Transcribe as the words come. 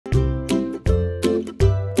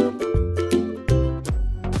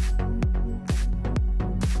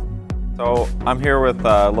So I'm here with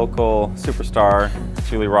local superstar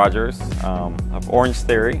Julie Rogers of Orange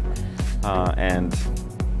Theory and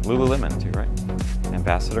Lululemon too, right?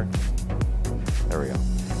 Ambassador. There we go.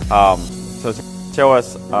 So to show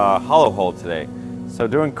us hollow hold today. So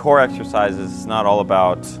doing core exercises is not all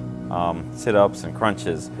about sit-ups and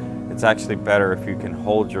crunches. It's actually better if you can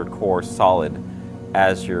hold your core solid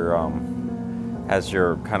as you're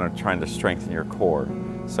kind of trying to strengthen your core.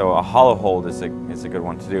 So a hollow hold is a good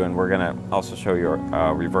one to do, and we're going to also show you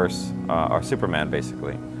reverse our Superman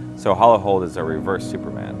basically. So a hollow hold is a reverse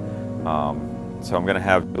Superman. So I'm going to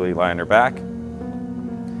have Julie lie on her back.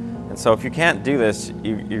 And so if you can't do this,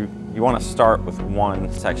 you want to start with one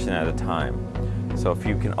section at a time. So if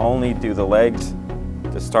you can only do the legs,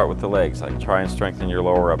 just start with the legs. Like try and strengthen your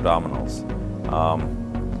lower abdominals.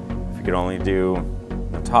 If you can only do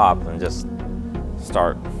the top, then just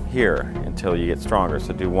start here until you get stronger.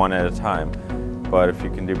 So do one at a time. But if you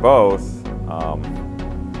can do both,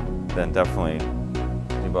 then definitely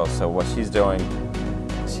do both. So what she's doing,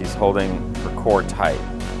 she's holding her core tight.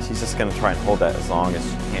 She's just going to try and hold that as long as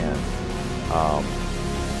she can.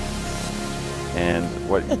 And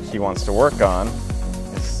what she wants to work on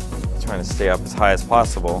is trying to stay up as high as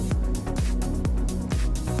possible,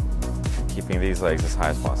 keeping these legs as high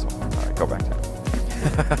as possible. All right, go back to it.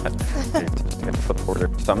 Going to flip forward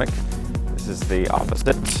her stomach. This is the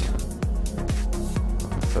opposite.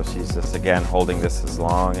 So she's just again holding this as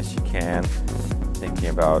long as she can, thinking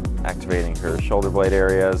about activating her shoulder blade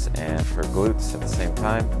areas and her glutes at the same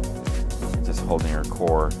time, and just holding her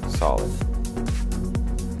core solid.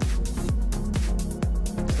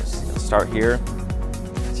 So she's going to start here.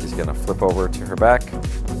 She's going to flip over to her back,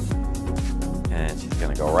 and she's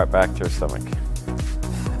going to go right back to her stomach.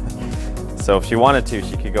 So if she wanted to,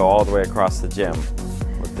 she could go all the way across the gym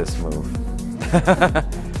with this move.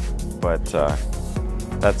 But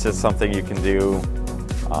that's just something you can do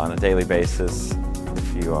on a daily basis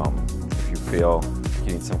if you feel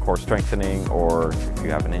you need some core strengthening, or if you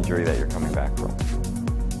have an injury that you're coming back from.